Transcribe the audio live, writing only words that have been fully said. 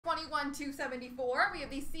21,274. We have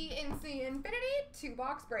the CNC Infinity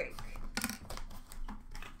 2-box break.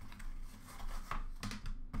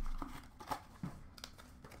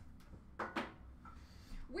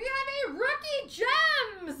 We have a Rookie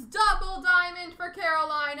Gems double diamond for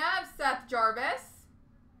Carolina of Seth Jarvis.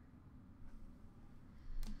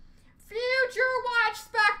 Future Watch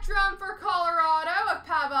Spectrum for Colorado of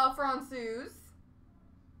Pavel Francouz.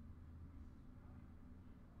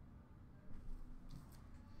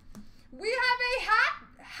 We have a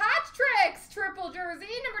Hat Tricks triple jersey,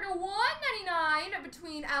 number /199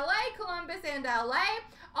 between LA, Columbus, and LA.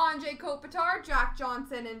 Anze Kopitar, Jack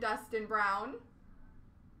Johnson, and Dustin Brown.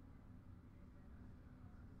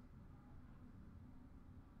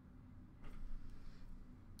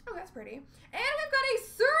 Oh, that's pretty. And we've got a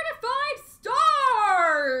Certified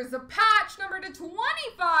Stars patch number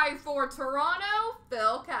 /25 for Toronto,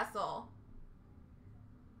 Phil Kessel.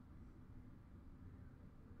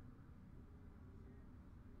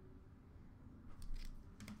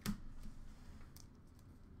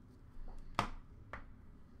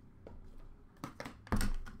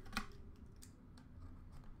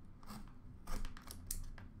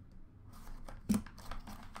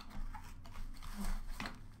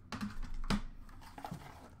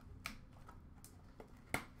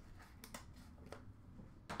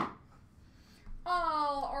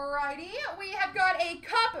 Alrighty, we have got a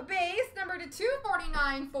Cup base, number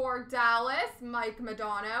 /249 for Dallas, Mike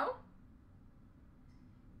Modano.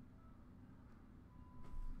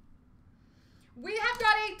 We have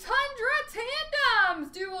got a Tundra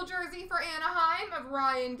Tandems dual jersey for Anaheim of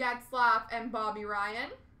Ryan Getzlaf and Bobby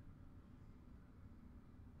Ryan.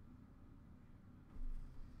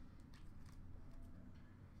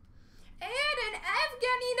 And an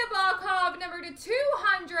Evgeny Nabokov number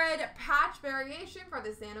 /200 patch variation for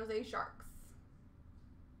the San Jose Sharks.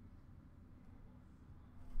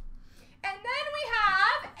 And then we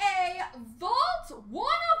have a Vault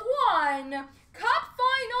 1/1 Cup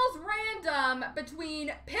Finals random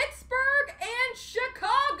between Pittsburgh and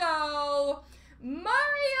Chicago.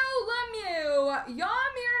 Mario Lemieux,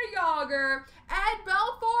 Jaromir Jagr, Ed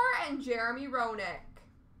Belfour, and Jeremy Roenick.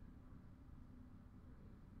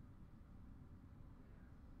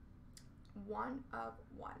 One of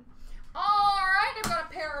one. All right, I've got a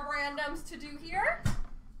pair of randoms to do here.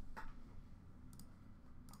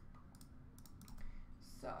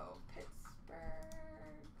 So, Pittsburgh,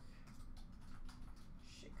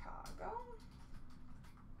 Chicago.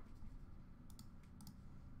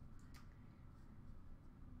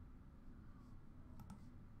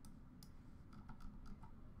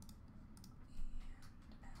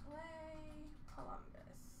 And LA,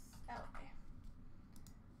 Columbus, LA.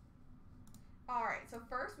 All right, so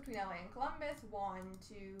first between LA and Columbus, 1,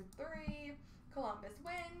 2, 3. Columbus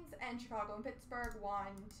wins, and Chicago and Pittsburgh,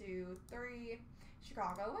 1, 2, 3.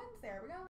 Chicago wins. There we go.